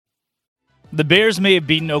The Bears may have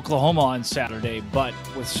beaten Oklahoma on Saturday, but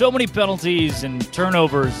with so many penalties and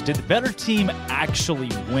turnovers, did the better team actually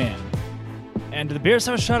win? And do the Bears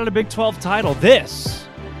have a shot at a Big 12 title? This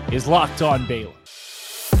is Locked On Baylor.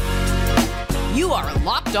 You are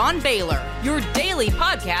Locked On Baylor, your daily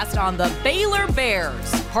podcast on the Baylor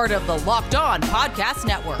Bears, part of the Locked On Podcast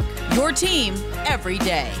Network, your team every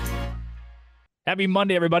day. Happy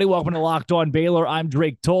Monday, everybody. Welcome to Locked On Baylor. I'm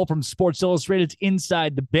Drake Toll from Sports Illustrated's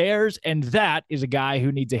Inside the Bears, and that is a guy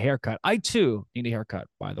who needs a haircut. I, too, need a haircut,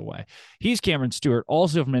 by the way. He's Cameron Stewart,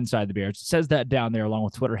 also from Inside the Bears. It says that down there along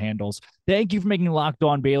with Twitter handles. Thank you for making Locked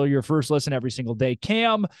On Baylor your first listen every single day.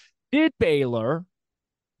 Cam, did Baylor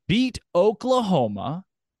beat Oklahoma?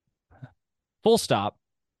 Full stop.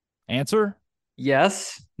 Answer?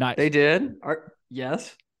 Yes, Nice. they did.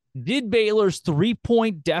 Yes. Did Baylor's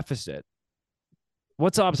 3-point deficit,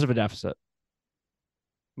 what's the opposite of a deficit?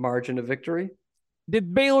 Margin of victory.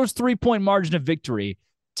 Did Baylor's 3-point margin of victory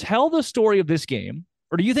tell the story of this game,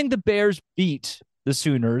 or do you think the Bears beat the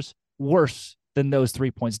Sooners worse than those 3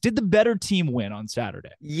 points? Did the better team win on Saturday?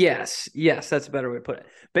 Yes, that's a better way to put it.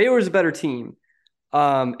 Baylor is a better team,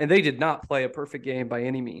 and they did not play a perfect game by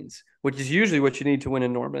any means, which is usually what you need to win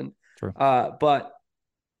in Norman. True. But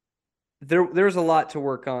there's a lot to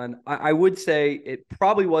work on. I would say it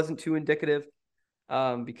probably wasn't too indicative.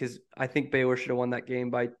 Because I think Baylor should have won that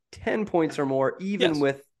game by 10 points or more, even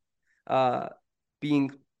with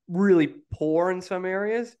being really poor in some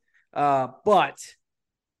areas. But,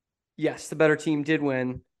 yes, the better team did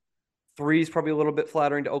win. 3 is probably a little bit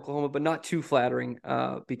flattering to Oklahoma, but not too flattering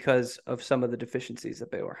because of some of the deficiencies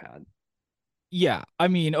that Baylor had. Yeah, I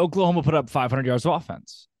mean, Oklahoma put up 500 yards of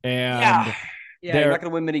offense. And yeah, you're not going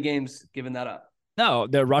to win many games giving that up. No,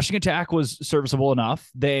 their rushing attack was serviceable enough.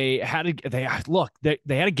 They had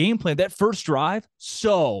a game plan. That first drive,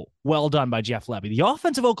 so well done by Jeff Lebby. The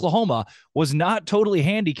offense of Oklahoma was not totally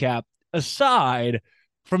handicapped, aside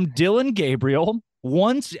from Dillon Gabriel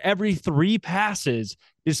once every 3 passes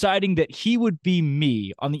deciding that he would be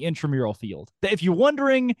me on the intramural field. If you're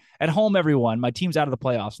wondering at home, everyone, my team's out of the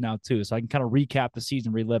playoffs now too, so I can kind of recap the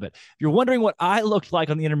season, relive it. If you're wondering what I looked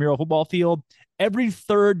like on the intramural football field, every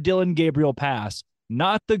third Dillon Gabriel pass,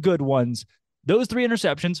 not the good ones, those 3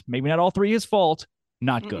 interceptions, maybe not all 3 his fault,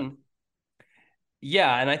 not good.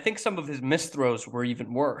 Yeah, and I think some of his missed throws were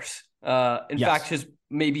even worse. In fact, his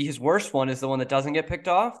worst one is the one that doesn't get picked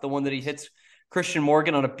off, the one that he hits Christian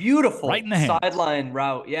Morgan on a beautiful sideline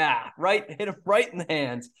route. Yeah, hit him right in the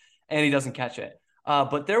hands, and he doesn't catch it.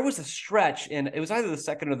 But there was a stretch, and it was either the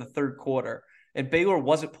second or the third quarter, and Baylor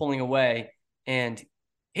wasn't pulling away, and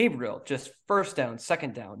Gabriel just first down,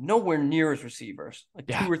 second down, nowhere near his receivers,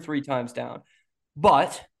 2 or 3 times down.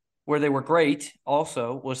 But where they were great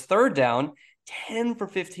also was third down, 10 for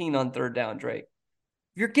 15 on third down, Drake.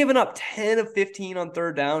 If you're giving up 10 of 15 on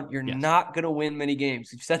third down, you're not going to win many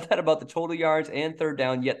games. You've said that about the total yards and third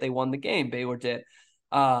down, yet they won the game. Baylor did.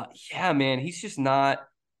 Yeah, man, he's just not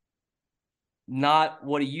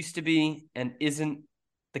what he used to be and isn't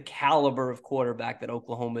the caliber of quarterback that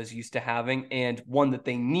Oklahoma is used to having, and one that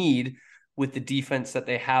they need with the defense that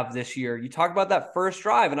they have this year. You talk about that first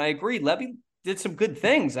drive, and I agree. Lebby did some good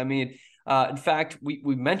things. I mean, in fact, we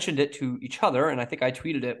mentioned it to each other, and I think I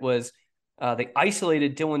tweeted it, was they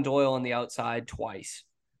isolated Dylan Doyle on the outside twice.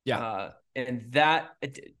 Yeah. And that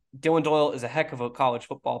Dylan Doyle is a heck of a college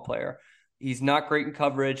football player. He's not great in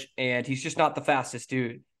coverage, and he's just not the fastest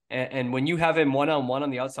dude. And when you have him one-on-one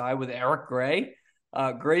on the outside with Eric Gray,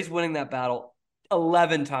 Gray's winning that battle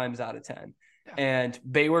 11 times out of 10. Yeah. And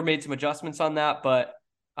Baylor made some adjustments on that, but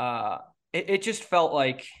it just felt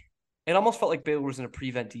like – it almost felt like Baylor was in a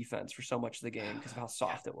prevent defense for so much of the game because of how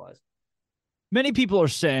soft it was. Many people are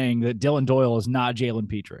saying that Dylan Doyle is not Jalen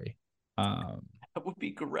Petrie. That would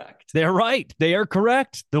be correct. They're right. They are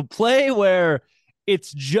correct. The play where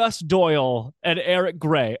it's just Doyle and Eric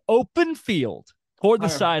Gray, open field toward the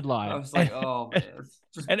sideline. I was like, oh, man.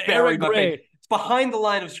 And Eric Gray – behind the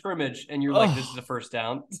line of scrimmage, and you're like, this is a first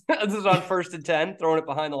down. This is on 1st and 10, throwing it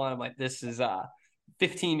behind the line. I'm like, this is a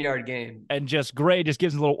 15-yard game. And just Gray just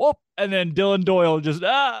gives a little whoop, and then Dylan Doyle just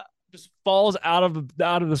falls out of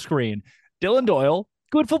the screen. Dylan Doyle,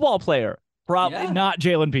 good football player. Probably not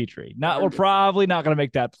Jalen Petrie. We're probably not going to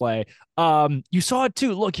make that play. You saw it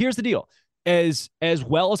too. Look, here's the deal. As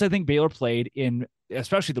well as I think Baylor played in,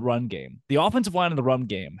 especially the run game, the offensive line in the run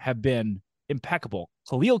game have been impeccable.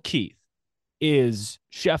 Khalil Keith is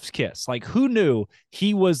chef's kiss. Like, who knew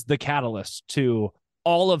he was the catalyst to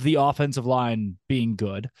all of the offensive line being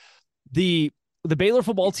good? The Baylor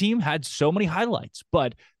football team had so many highlights,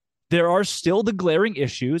 but there are still the glaring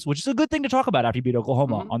issues, which is a good thing to talk about after you beat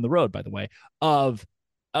Oklahoma on the road, by the way, of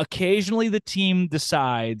occasionally the team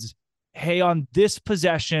decides, hey, on this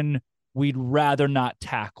possession, we'd rather not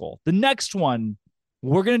tackle. The next one,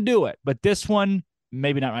 we're going to do it. But this one,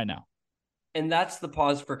 maybe not right now. And that's the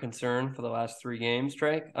pause for concern for the last 3 games,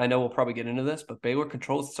 Drake. I know we'll probably get into this, but Baylor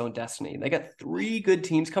controls its own destiny. They got 3 good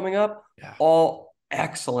teams coming up, all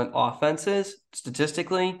excellent offenses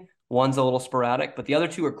statistically. One's a little sporadic, but the other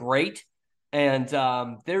 2 are great. And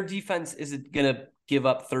their defense isn't going to give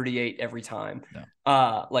up 38 every time,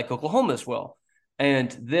 like Oklahoma's will.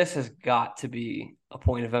 And this has got to be a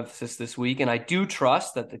point of emphasis this week. And I do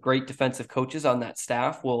trust that the great defensive coaches on that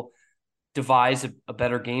staff will devise a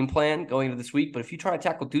better game plan going into this week. But if you try to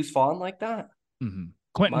tackle Deuce Vaughn like that,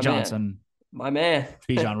 Quentin Johnson, my man,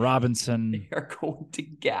 Bijan Robinson, they are going to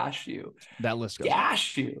gash you. That list goes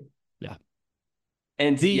gash you. Yeah.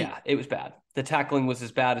 And it was bad. The tackling was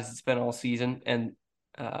as bad as it's been all season. And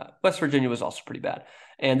West Virginia was also pretty bad.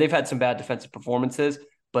 And they've had some bad defensive performances,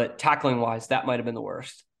 but tackling wise, that might've been the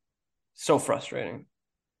worst. So frustrating.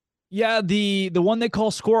 Yeah, the one they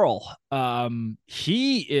call Squirrel.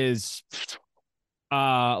 He is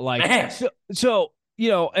so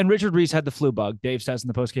and Richard Reese had the flu bug. Dave says in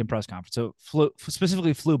the postgame press conference. So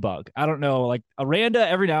specifically flu bug. I don't know. Like Aranda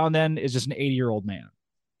every now and then is just an 80-year-old man.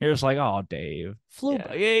 You're just like, oh, Dave, flu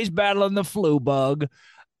bug. Yeah, he's battling the flu bug.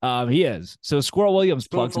 He is. So Squirrel Williams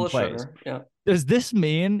plugs and plays. Yeah. Does this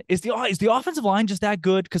mean is the offensive line just that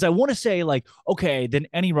good? Because I want to say like, okay, then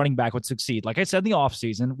any running back would succeed. Like I said in the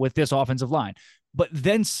offseason with this offensive line. But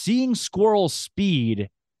then seeing Squirrel's speed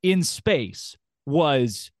in space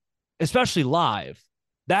was, especially live,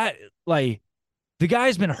 that like the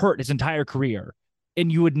guy's been hurt his entire career.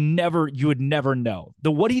 And you would never know.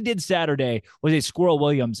 What he did Saturday was a Squirrel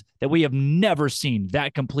Williams that we have never seen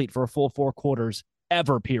that complete for a full 4 quarters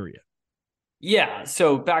ever, period. Yeah.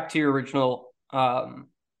 So back to your original,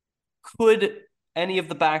 could any of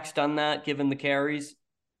the backs done that given the carries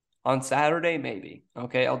on Saturday? Maybe.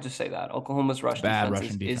 Okay. I'll just say that Oklahoma's rush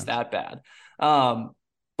defense is that bad.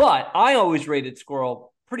 But I always rated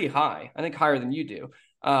Squirrel pretty high. I think higher than you do.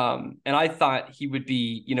 And I thought he would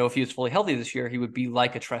be, if he was fully healthy this year, he would be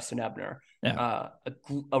like a Treston Ebner,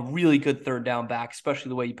 a really good third down back, especially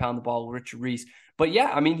the way you pound the ball with Richard Reese. But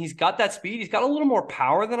yeah, I mean, he's got that speed. He's got a little more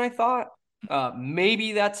power than I thought.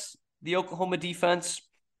 Maybe that's the Oklahoma defense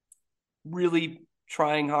really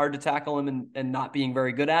trying hard to tackle him and not being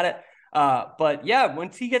very good at it. But yeah,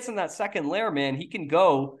 once he gets in that second layer, man,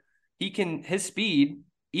 his speed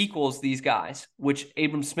equals these guys, which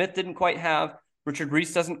Abram Smith didn't quite have. Richard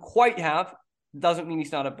Reese doesn't quite have. Doesn't mean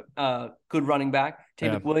he's not a good running back.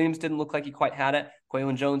 Tavick Williams didn't look like he quite had it.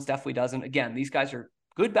 Quaylon Jones definitely doesn't. Again, these guys are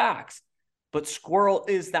good backs, but Squirrel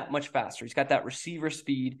is that much faster. He's got that receiver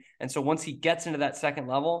speed. And so once he gets into that second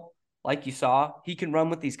level, like you saw, he can run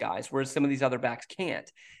with these guys, whereas some of these other backs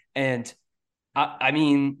can't. And I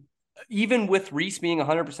mean, even with Reese being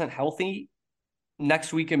 100% healthy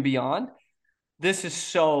next week and beyond, this is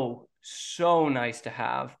so nice to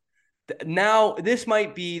have. Now, this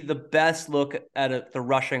might be the best look at the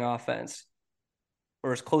rushing offense,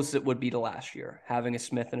 or as close as it would be to last year, having a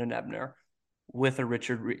Smith and an Ebner with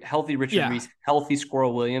a healthy Richard Reese, healthy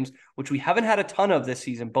Squirrel Williams, which we haven't had a ton of this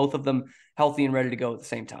season, both of them healthy and ready to go at the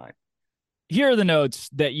same time. Here are the notes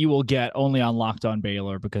that you will get only on Locked On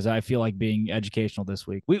Baylor, because I feel like being educational this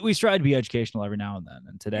week. We strive to be educational every now and then,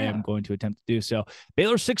 and today I'm going to attempt to do so.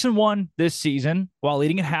 Baylor 6-1 this season while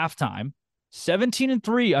leading at halftime.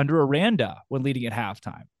 17-3 under Aranda when leading at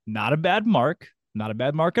halftime. Not a bad mark. Not a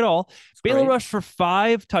bad mark at all. It's Baylor rushed for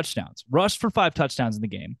 5 touchdowns. Rushed for 5 touchdowns in the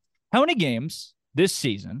game. How many games this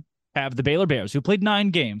season have the Baylor Bears, who played 9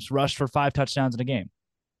 games, rushed for 5 touchdowns in a game?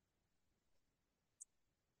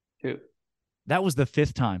 2. That was the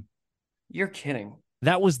 5th time. You're kidding.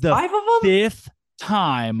 That was the 5th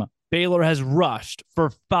time Baylor has rushed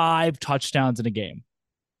for 5 touchdowns in a game.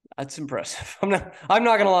 That's impressive. I'm not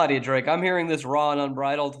going to lie to you, Drake. I'm hearing this raw and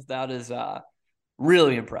unbridled. That is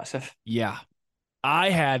really impressive. Yeah.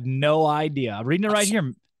 I had no idea. I'm reading it right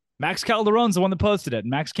here. Max Calderon's the one that posted it.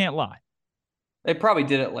 Max can't lie. They probably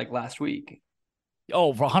did it like last week.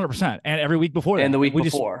 Oh, for 100%. And every week before that. And the week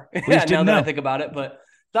before. Now that I think about it. But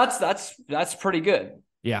that's pretty good.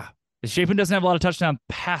 Yeah. The Chapin doesn't have a lot of touchdown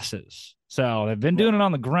passes. So they've been doing it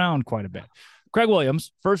on the ground quite a bit. Craig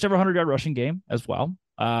Williams, first ever 100-yard rushing game as well.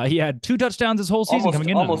 He had 2 touchdowns his whole season coming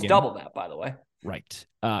in. Almost double that, by the way. Right.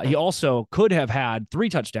 He also could have had 3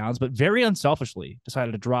 touchdowns, but very unselfishly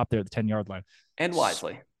decided to drop there at the 10-yard line. And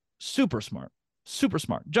wisely. Super smart. Super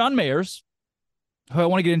smart. John Mayers, who I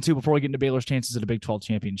want to get into before we get into Baylor's chances at a Big 12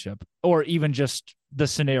 championship, or even just the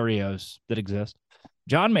scenarios that exist.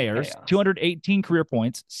 John Mayers, 218 career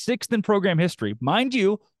points, 6th in program history. Mind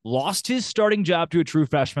you, lost his starting job to a true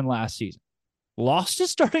freshman last season.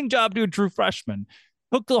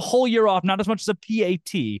 Took the whole year off, not as much as a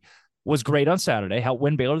PAT. Was great on Saturday, helped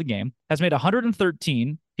win Baylor the game. Has made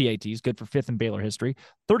 113 PATs, good for 5th in Baylor history.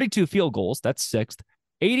 32 field goals, that's 6th.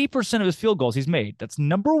 80% of his field goals he's made. That's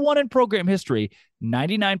number 1 in program history.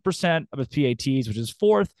 99% of his PATs, which is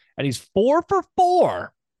 4th. And he's 4 for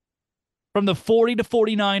 4 from the 40 to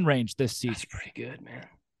 49 range this season. That's pretty good, man.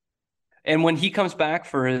 And when he comes back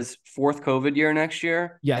for his 4th COVID year next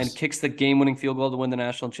year and kicks the game-winning field goal to win the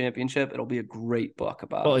national championship, it'll be a great book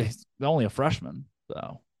about it. He's only a freshman,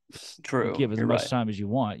 so true. Give as much time as you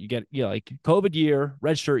want. You get like COVID year,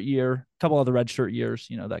 redshirt year, a couple other redshirt years,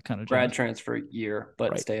 that kind of grad transfer year,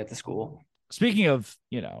 but stay at the school. Speaking of,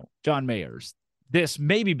 John Mayers, this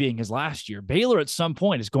maybe being his last year, Baylor at some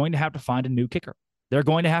point is going to have to find a new kicker. They're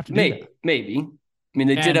going to have to do that. Maybe. I mean,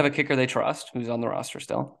 they did have a kicker they trust who's on the roster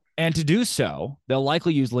still. And to do so, they'll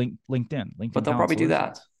likely use LinkedIn. But they'll probably do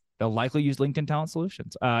that. They'll likely use LinkedIn Talent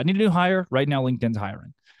Solutions. Need a new hire. Right now, LinkedIn's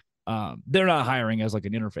hiring. They're not hiring as like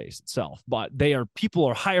an interface itself, but people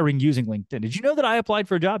are hiring using LinkedIn. Did you know that I applied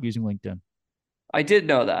for a job using LinkedIn? I did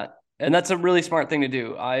know that. And that's a really smart thing to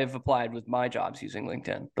do. I've applied with my jobs using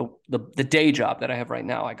LinkedIn. The day job that I have right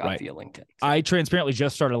now, I got via LinkedIn. So. I transparently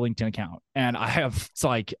just started a LinkedIn account, and I have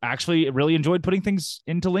actually really enjoyed putting things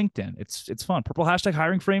into LinkedIn. It's fun. Purple hashtag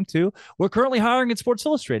hiring frame too. We're currently hiring at Sports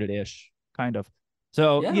Illustrated-ish, kind of.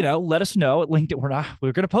 So, let us know at LinkedIn.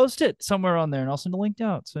 We're going to post it somewhere on there, and I'll send a link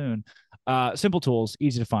out soon. Simple tools,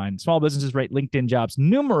 easy to find. Small businesses rate LinkedIn jobs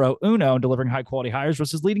numero uno in delivering high quality hires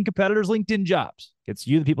versus leading competitors. LinkedIn Jobs gets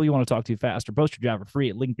you the people you want to talk to faster. Post your job for free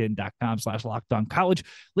at linkedin.com/lockedoncollege.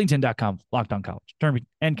 LinkedIn.com/lockedoncollege. Terms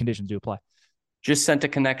and conditions do apply. Just sent a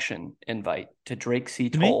connection invite to Drake C.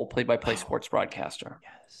 Toll, play-by-play sports broadcaster.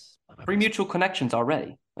 Yes. Free mutual connections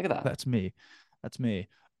already. Look at that. That's me.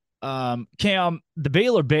 Cam, the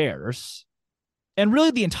Baylor Bears, and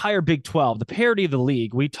really the entire Big 12, the parity of the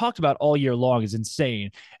league we talked about all year long is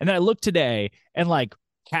insane. And then I looked today, and like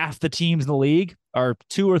half the teams in the league are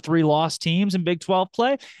 2 or 3 lost teams in Big 12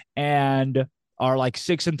 play and are like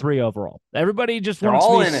 6-3 overall. Everybody just They're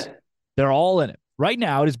all in it. They're all in it. Right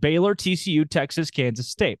now, it is Baylor, TCU, Texas, Kansas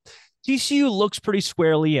State. TCU looks pretty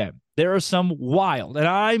squarely in. There are some wild, and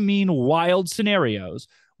I mean wild scenarios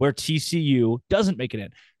where TCU doesn't make it in.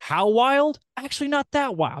 How wild? Actually, not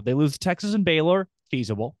that wild. They lose to Texas and Baylor,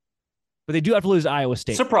 feasible. But they do have to lose to Iowa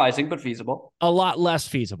State. Surprising, but feasible. A lot less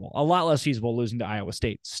feasible losing to Iowa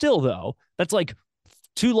State. Still, though, that's like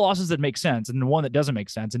 2 losses that make sense and one that doesn't make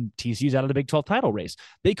sense, and TCU's out of the Big 12 title race.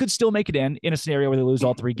 They could still make it in a scenario where they lose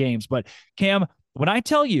all 3 games. But, Cam, when I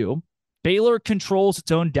tell you Baylor controls its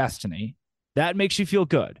own destiny, that makes you feel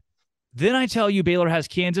good. Then I tell you Baylor has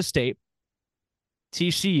Kansas State,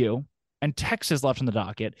 TCU, and Texas left on the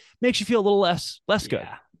docket, makes you feel a little less good.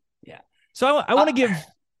 Yeah. So I want to give.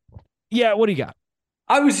 Yeah, what do you got?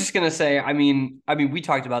 I was just gonna say. I mean, we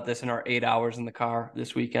talked about this in our 8 hours in the car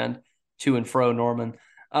this weekend, to and fro Norman.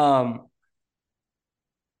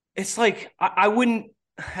 It's like I wouldn't.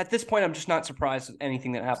 At this point, I'm just not surprised with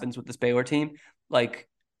anything that happens with this Baylor team. Like,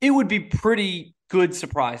 it would be pretty good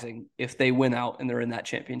surprising if they win out and they're in that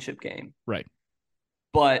championship game. Right.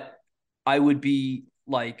 But I would be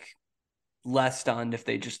like less stunned if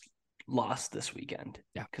they just lost this weekend.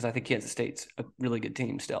 Yeah. Because I think Kansas State's a really good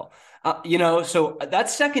team still. So that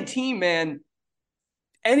second team, man,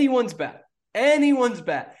 anyone's bet.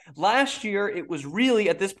 Last year, it was really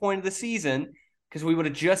at this point of the season, because we would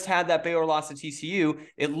have just had that Baylor loss to TCU,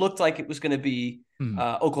 it looked like it was going to be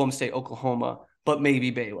Oklahoma State, Oklahoma, but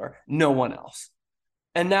maybe Baylor. No one else.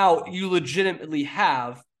 And now you legitimately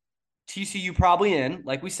have TCU probably in,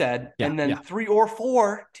 like we said, and then 3 or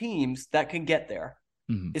 4 teams that can get there.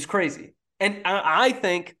 Is crazy. And I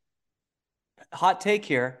think, hot take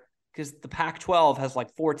here, because the Pac-12 has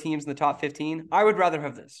like 4 teams in the top 15, I would rather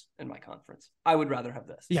have this in my conference. I would rather have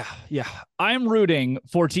this. Yeah. I'm rooting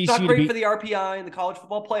for TCU. It's not great for the RPI and the college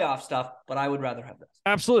football playoff stuff, but I would rather have this.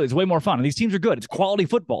 Absolutely. It's way more fun. And these teams are good. It's quality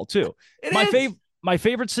football, too. My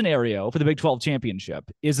favorite scenario for the Big 12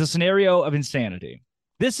 championship is the scenario of insanity.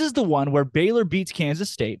 This is the one where Baylor beats Kansas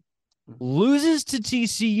State, loses to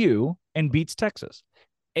TCU, and beats Texas.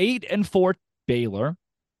 8-4 Baylor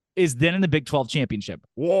is then in the Big 12 championship.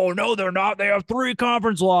 Whoa, no, they're not. They have 3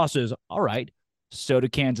 conference losses. All right. So do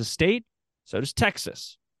Kansas State. So does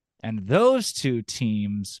Texas. And those 2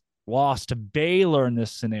 teams lost to Baylor in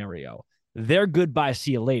this scenario. They're goodbye.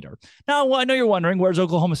 See you later. Now, I know you're wondering, where's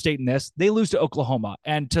Oklahoma State in this? They lose to Oklahoma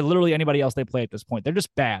and to literally anybody else they play at this point. They're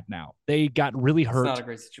just bad now. They got really hurt. It's not a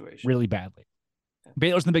great situation. Really badly.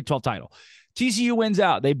 Baylor's in the Big 12 title. TCU wins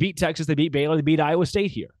out. They beat Texas. They beat Baylor. They beat Iowa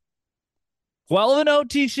State here. 12-0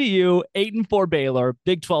 TCU, 8-4 Baylor,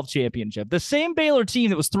 Big 12 championship. The same Baylor team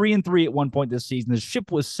that was 3-3 at one point this season. The ship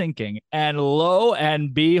was sinking, and lo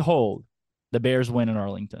and behold, the Bears win in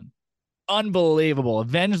Arlington. Unbelievable.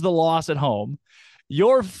 Avenge the loss at home.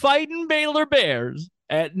 You're fighting Baylor Bears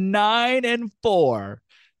at 9-4,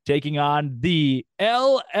 taking on the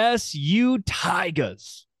LSU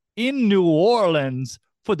Tigers in New Orleans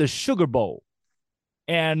for the Sugar Bowl.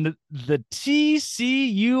 And the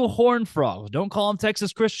TCU Horned Frogs, don't call them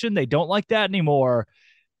Texas Christian. They don't like that anymore.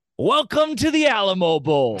 Welcome to the Alamo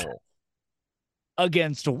Bowl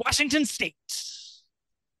against Washington State.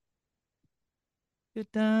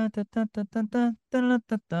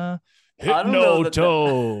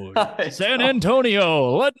 Hypnotoad, San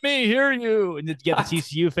Antonio, let me hear you. And you get the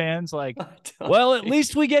TCU fans like, well, at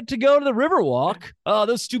least we get to go to the Riverwalk. Oh,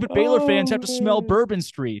 those stupid Baylor fans have to smell Bourbon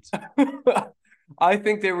Street. I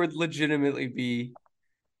think there would legitimately be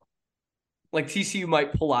like TCU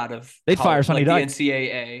might pull out of they'd fire Sonny Dykes. The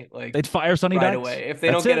NCAA. Like they'd fire Sonny right Dykes away if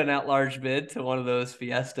they don't get an at-large bid to one of those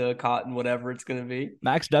Fiesta, Cotton, whatever it's going to be.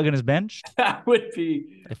 Max Duggan is benched. That would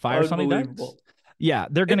be they fire Sonny Dykes. Yeah,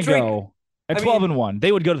 they're going to go at 12-1.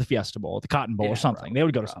 They would go to the Fiesta Bowl, the Cotton Bowl, or something. Probably, they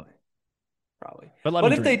would go to something. Probably.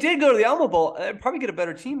 But if they did go to the Alamo Bowl, they'd probably get a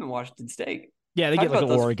better team than Washington State. Yeah, they get like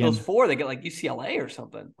Oregon. Those four, they get like UCLA or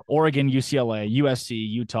something. Oregon, UCLA, USC,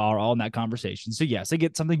 Utah are all in that conversation. So, yes, they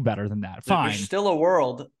get something better than that. Fine. There's still a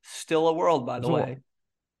world, by the way.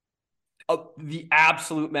 The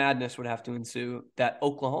absolute madness would have to ensue that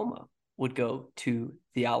Oklahoma would go to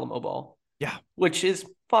the Alamo Bowl. Yeah. Which is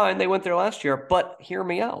fine. They went there last year, but hear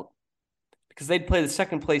me out. Because they'd play the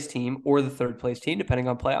second place team or the third place team, depending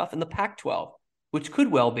on playoff, in the Pac-12, which could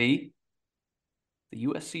well be the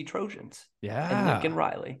USC Trojans. Yeah. And Lincoln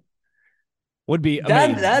Riley. Would be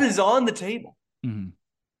amazing. That is on the table. Mm-hmm.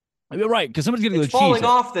 You're right, because someone's going to go to falling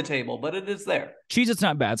off the table, but it is there. Cheez-It's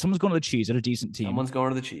not bad. Someone's going to the Cheez-It, a decent team. Someone's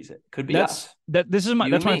going to the Cheez-It. Could be us. That's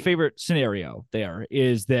my favorite scenario there,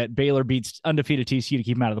 is that Baylor beats undefeated TCU to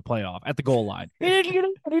keep them out of the playoff at the goal line. He doesn't get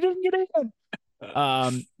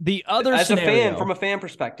in. The other scenario, from a fan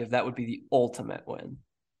perspective, that would be the ultimate win.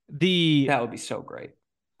 That would be so great.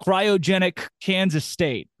 Cryogenic Kansas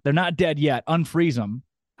State. They're not dead yet. Unfreeze them.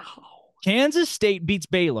 Oh. Kansas State beats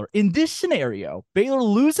Baylor. In this scenario, Baylor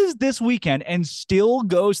loses this weekend and still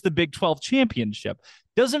goes to the Big 12 championship.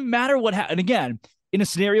 Doesn't matter what happens. And again, in a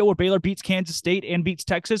scenario where Baylor beats Kansas State and beats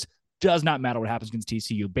Texas, does not matter what happens against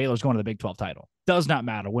TCU. Baylor's going to the Big 12 title. Does not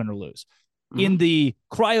matter, win or lose. Mm-hmm. In the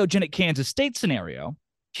cryogenic Kansas State scenario,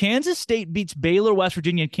 Kansas State beats Baylor, West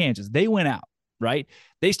Virginia, and Kansas. They win out, right?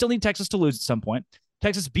 They still need Texas to lose at some point.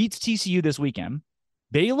 Texas beats TCU this weekend.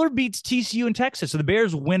 Baylor beats TCU in Texas, so the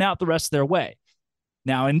Bears win out the rest of their way.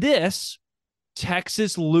 Now, in this,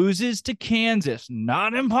 Texas loses to Kansas.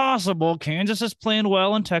 Not impossible. Kansas is playing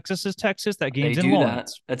well, and Texas is Texas. That game's in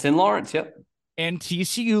Lawrence. That's in Lawrence, yep. And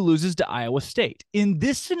TCU loses to Iowa State. In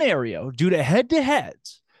this scenario, due to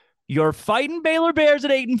head-to-heads, you're fighting Baylor Bears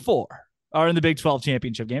at 8-4, are in the Big 12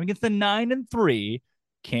 championship game against the 9-3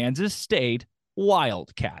 Kansas State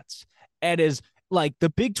Wildcats. And is like the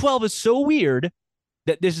Big 12 is so weird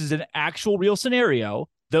that this is an actual real scenario.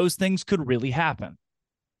 Those things could really happen.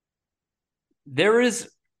 There is,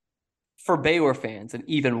 for Baylor fans, an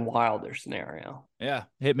even wilder scenario. Yeah,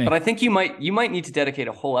 hit me. But I think you might need to dedicate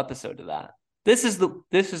a whole episode to that. This is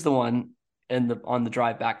the one on the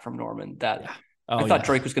drive back from Norman that I thought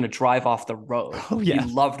Drake was going to drive off the road. Oh, yeah.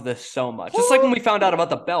 He loved this so much. Just like when we found out about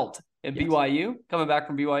the belt at BYU, coming back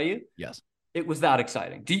from BYU. Yes. It was that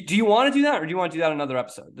exciting. Do you want to do that, or do you want to do that in another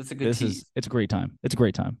episode? That's a good tease. It's a great time. It's a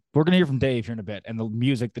great time. We're going to hear from Dave here in a bit, and the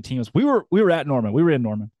music, the teams. We were at Norman. We were in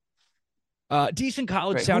Norman. Decent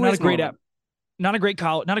college town, not a great app. Not a great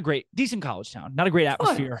college, not a great decent college town. Not a great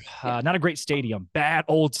atmosphere. Not a great stadium. Bad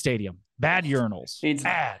old stadium. Bad urinals.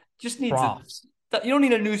 Just needs profs. You don't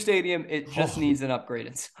need a new stadium. It just needs an upgrade.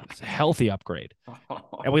 It's a healthy upgrade.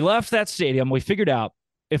 And we left that stadium. We figured out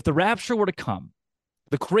if the rapture were to come,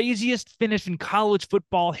 the craziest finish in college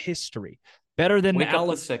football history, better than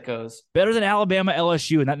Alabama,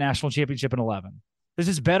 LSU in that national championship in 11. This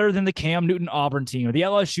is better than the Cam Newton Auburn team or the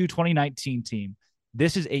LSU 2019 team.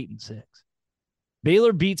 This is 8-6.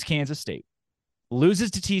 Baylor beats Kansas State,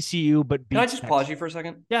 loses to TCU, but beats. Can I just pause you for a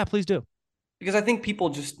second? Yeah, please do. Because I think people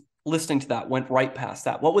just listening to that went right past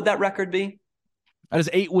that. What would that record be? That is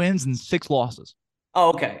 8 wins and 6 losses. Oh,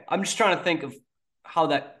 okay. I'm just trying to think of how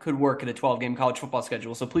that could work in a 12-game college football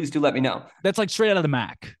schedule. So please do let me know. That's like straight out of the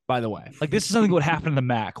MAC, by the way. Like this is something that would happen in the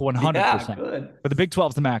MAC 100%. Yeah, good. But the Big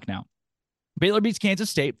 12 is the MAC now. Baylor beats Kansas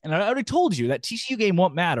State. And I already told you that TCU game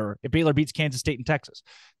won't matter if Baylor beats Kansas State in Texas.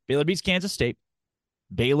 Baylor beats Kansas State.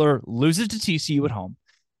 Baylor loses to TCU at home.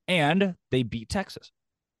 And they beat Texas.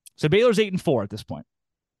 So Baylor's 8-4 at this point.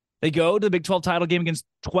 They go to the Big 12 title game against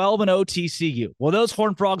 12-0 TCU. Well, those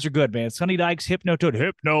Horned Frogs are good, man. Sonny Dykes, Hypno-Toad.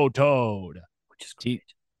 Which is great.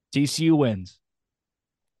 TCU wins.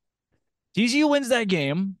 TCU wins that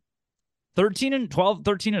game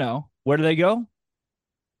 13-0. Where do they go?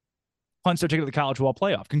 Punch their ticket to the College Football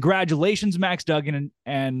Playoff. Congratulations, Max Duggan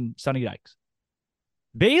and Sonny Dykes.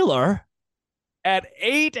 Baylor at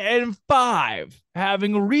 8-5,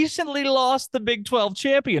 having recently lost the Big 12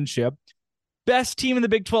 championship, best team in the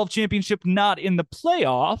Big 12 championship not in the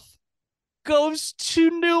playoff, goes to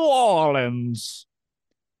New Orleans.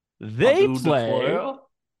 They play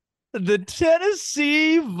the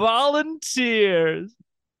Tennessee Volunteers.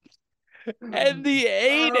 And the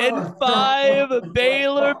 8-5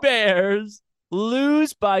 Baylor Bears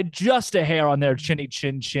lose by just a hair on their chinny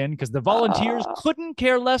chin because the Volunteers couldn't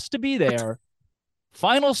care less to be there.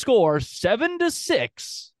 Final score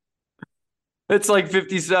 7-6. It's like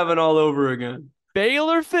 57 all over again.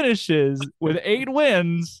 Baylor finishes with 8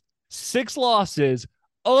 wins, 6 losses,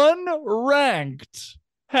 unranked,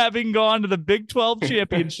 having gone to the Big 12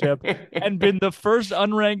 championship and been the first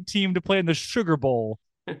unranked team to play in the Sugar Bowl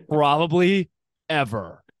probably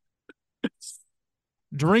ever.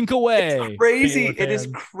 Drink away. It's crazy. It is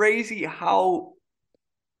crazy how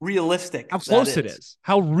realistic, how close it is.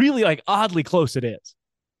 How really oddly close it is.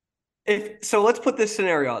 So let's put this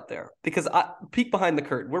scenario out there because I peek behind the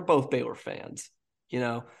curtain. We're both Baylor fans. You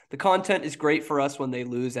know, the content is great for us when they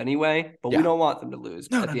lose anyway, but we don't want them to lose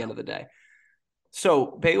at the end of the day.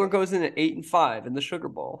 So Baylor goes in at 8-5 in the Sugar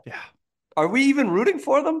Bowl. Yeah. Are we even rooting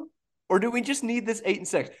for them? Or do we just need this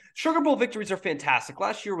 8-6? Sugar Bowl victories are fantastic.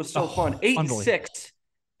 Last year was so fun. 8-6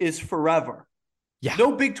 is forever. Yeah.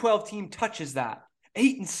 No Big 12 team touches that.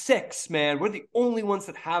 8-6, man. We're the only ones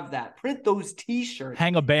that have that. Print those T-shirts.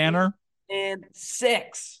 Hang a banner.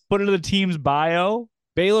 8-6. Put it in the team's bio.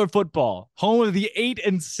 Baylor football, home of the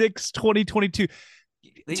 8-6 2022.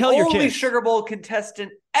 Tell your kids. The only Sugar Bowl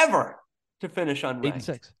contestant ever to finish unranked.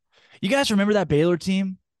 8-6. You guys remember that Baylor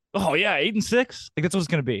team? Oh yeah, 8-6. That's what it's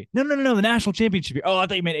gonna be. No. The national championship year. Oh, I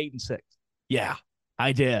thought you meant 8-6. Yeah,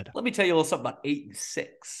 I did. Let me tell you a little something about 8-6.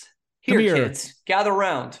 Here, kids, gather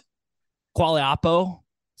around. Qualiapo.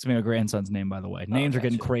 It's my grandson's name, by the way. Names are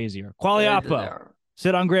getting crazier. Qualiapo.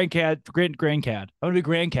 Sit on Grandcad. I'm gonna be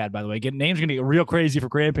Grandcad, by the way. Names are gonna get real crazy for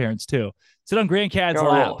grandparents too. Sit on Grandcad's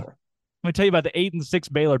lap. I'm gonna tell you about the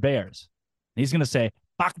 8-6 Baylor Bears. He's gonna say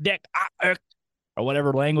 "Bak dek or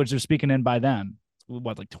whatever language they're speaking in by then.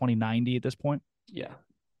 What, like 2090 at this point? Yeah. And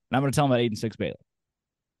I'm gonna tell him about 8-6 Baylor.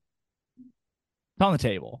 It's on the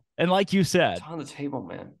table, and like you said, it's on the table,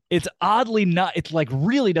 man. It's oddly not. It's like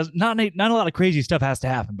really doesn't. Not a lot of crazy stuff has to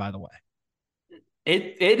happen. By the way.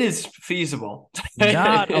 It is feasible.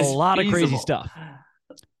 Not a lot of crazy stuff.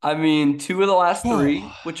 I mean, 2 of the last 3,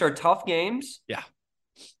 which are tough games. Yeah.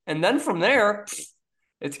 And then from there,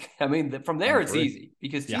 it's easy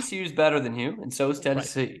because TCU is better than you, and so is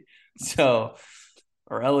Tennessee. Right. So,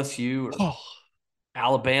 or LSU or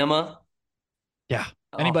Alabama. Yeah.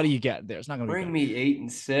 Anybody you get there. It's not going to bring me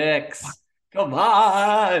 8-6. Come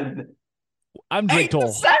on. I'm Drake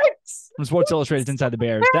Toll from Sports Illustrated's Inside the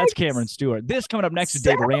Bears. That's Cameron Stewart. This coming up next is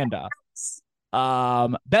Dave Aranda.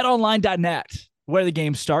 BetOnline.net, where the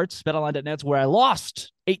game starts. BetOnline.net's where I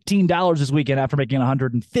lost $18 this weekend after making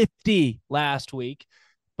 $150 last week.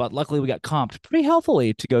 But luckily we got comped pretty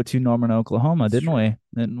healthily to go to Norman, Oklahoma, didn't we?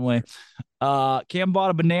 Cam bought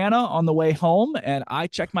a banana on the way home, and I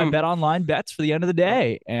checked my BetOnline bets for the end of the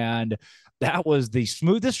day. And that was the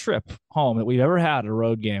smoothest trip home that we've ever had at a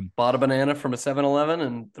road game. Bought a banana from a 7-Eleven,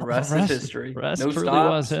 and the rest is history. The rest truly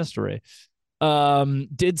was history.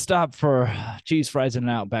 Did stop for cheese fries in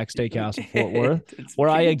and Outback Steakhouse in Fort Worth, where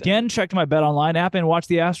I again checked my BetOnline app and watched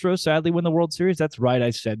the Astros sadly win the World Series. That's right, I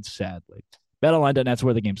said sadly. BetOnline.net's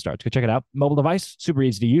where the game starts. Go check it out. Mobile device, super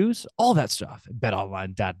easy to use, all that stuff.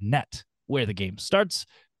 BetOnline.net, where the game starts.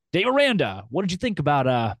 Dave Aranda, what did you think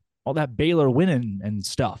about all that Baylor winning and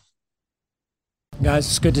stuff? Guys,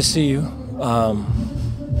 it's good to see you. I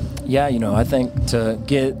think to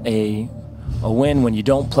get a win when you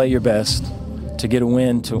don't play your best, to get a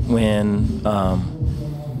win to win,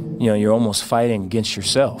 you're almost fighting against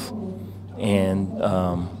yourself. And,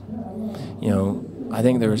 I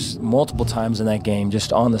think there's multiple times in that game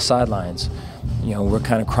just on the sidelines, we're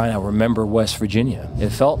kind of crying out, remember West Virginia.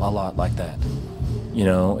 It felt a lot like that.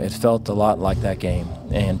 It felt a lot like that game.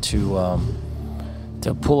 And to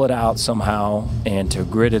pull it out somehow and to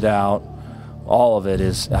grit it out all of it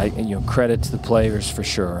is, credit to the players for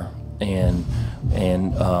sure, and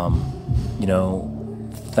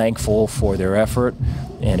thankful for their effort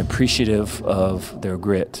and appreciative of their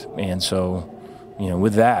grit. And so,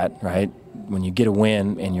 with that, right, when you get a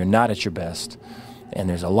win and you're not at your best, and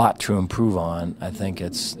there's a lot to improve on, I think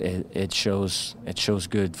it shows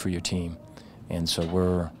good for your team. And so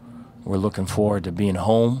we're looking forward to being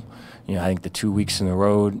home. I think the 2 weeks in the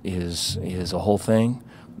road is a whole thing.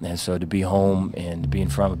 And so to be home and to be in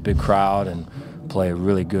front of a big crowd and play a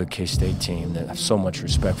really good K-State team that I have so much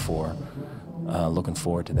respect for, looking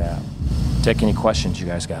forward to that. Take any questions you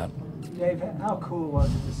guys got. Dave, how cool was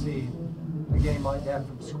it to see a game like that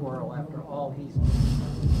from Squirrel after all he's done?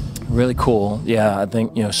 Really cool. Yeah, I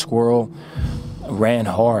think, Squirrel ran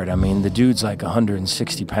hard. I mean, the dude's like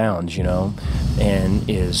 160 pounds, and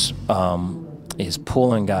is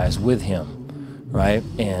pulling guys with him, right?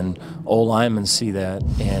 And O-linemen see that,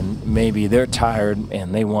 and maybe they're tired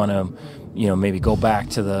and they want to, maybe go back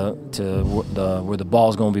to where the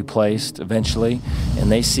ball's going to be placed eventually, and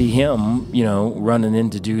they see him, running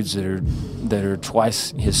into dudes that are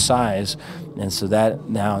twice his size, and so that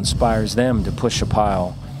now inspires them to push a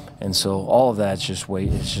pile. And so all of that's just way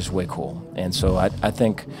cool. And so I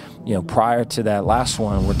think, prior to that last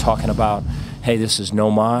one, we're talking about, hey, this is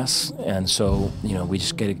no mas, and so, we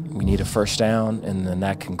need a first down, and then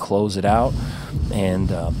that can close it out. And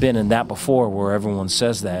been in that before where everyone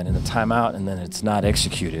says that in a timeout, and then it's not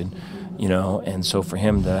executed, and so for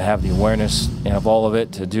him to have the awareness of all of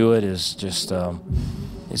it, to do it is just,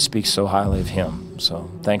 it speaks so highly of him.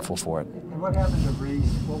 So thankful for it. And what happened to Reese?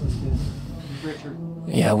 What was his, Richard?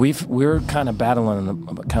 Yeah, we're kind of battling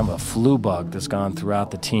kind of a flu bug that's gone throughout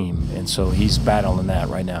the team, and so he's battling that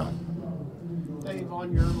right now. Dave,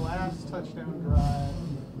 on your last touchdown drive,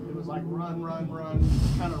 it was like run,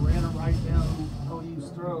 kind of ran it right down OU's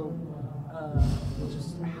throat.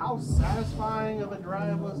 Just how satisfying of a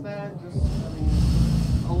drive was that?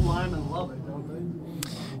 O-linemen love it, don't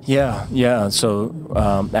they? Yeah.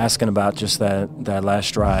 So asking about just that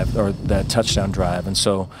last drive, or that touchdown drive, and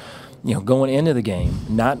so, going into the game,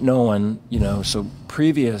 not knowing, so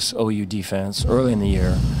previous OU defense early in the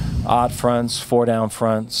year, odd fronts, 4-down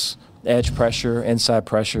fronts, edge pressure, inside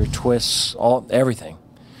pressure, twists, everything.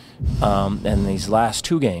 And these last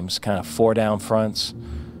 2 games, kind of 4-down fronts,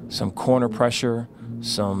 some corner pressure,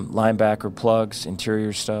 some linebacker plugs,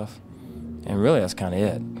 interior stuff, and really that's kind of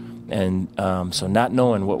it. And so not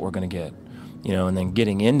knowing what we're going to get, and then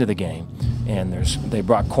getting into the game. And they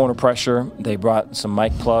brought corner pressure, they brought some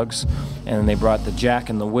mic plugs, and they brought the jack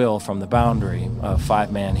and the will from the boundary, a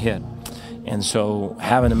 5-man hit. And so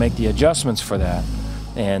having to make the adjustments for that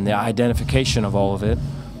and the identification of all of it.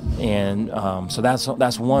 And so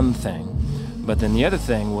that's one thing. But then the other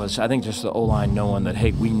thing was, I think, just the O-line knowing that,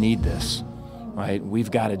 hey, we need this, right?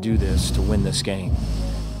 We've got to do this to win this game.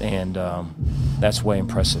 And that's way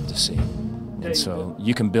impressive to see. And so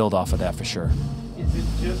you can build off of that for sure. Is it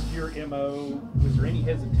just your MO? Was there any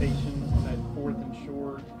hesitation on that 4th and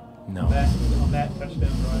short? No. On that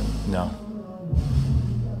touchdown drive? No.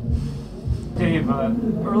 Dave,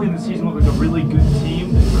 early in the season looked like a really good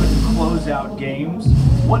team that couldn't close out games.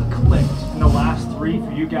 What clicked in the last 3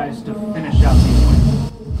 for you guys to finish out these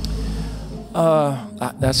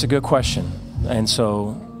wins? That's a good question. And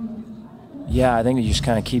so, yeah, I think you just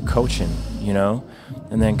kind of keep coaching,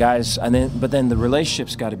 and then guys, but then the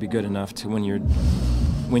relationship's got to be good enough to when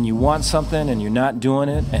you want something and you're not doing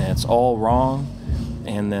it and it's all wrong,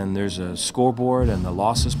 and then there's a scoreboard and the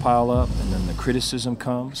losses pile up and then the criticism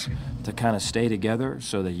comes, to kind of stay together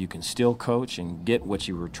so that you can still coach and get what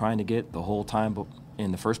you were trying to get the whole time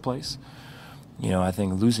in the first place. I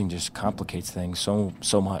think losing just complicates things so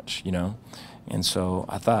much, And so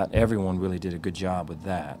I thought everyone really did a good job with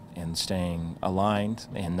that and staying aligned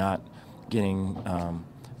and not getting,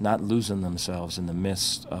 not losing themselves in the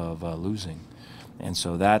midst of losing. And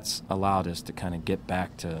so that's allowed us to kind of get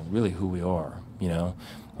back to really who we are,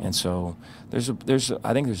 And so I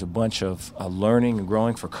think there's a bunch of learning and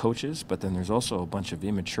growing for coaches, but then there's also a bunch of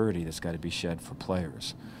immaturity that's got to be shed for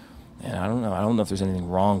players. And I don't know if there's anything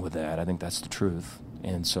wrong with that. I think that's the truth.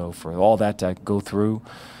 And so for all that to go through,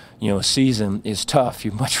 a season is tough.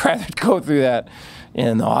 You'd much rather go through that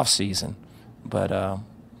in the off season. But,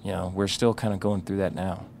 we're still kind of going through that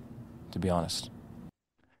now, to be honest.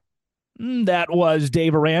 That was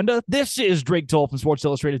Dave Aranda. This is Drake Toll from Sports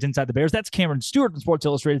Illustrated's Inside the Bears. That's Cameron Stewart from Sports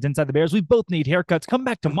Illustrated's Inside the Bears. We both need haircuts. Come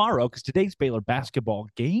back tomorrow because today's Baylor basketball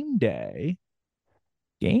game day.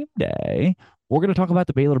 We're going to talk about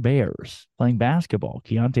the Baylor Bears playing basketball,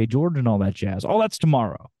 Keontae George and all that jazz. All that's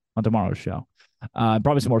tomorrow on tomorrow's show.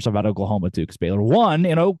 Probably some more stuff about Oklahoma too, because Baylor won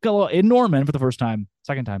in Norman for the first time,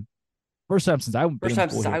 second time. First time since I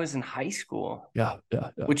was in high school. Yeah.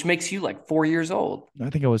 Which makes you like 4 years old. I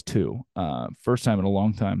think I was 2. First time in a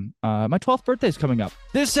long time. My 12th birthday is coming up.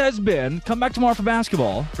 This has been Come Back Tomorrow for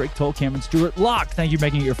Basketball. Drake Toll, Cameron Stewart, Locke. Thank you for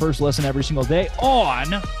making it your first listen every single day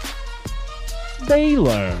on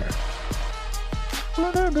Baylor.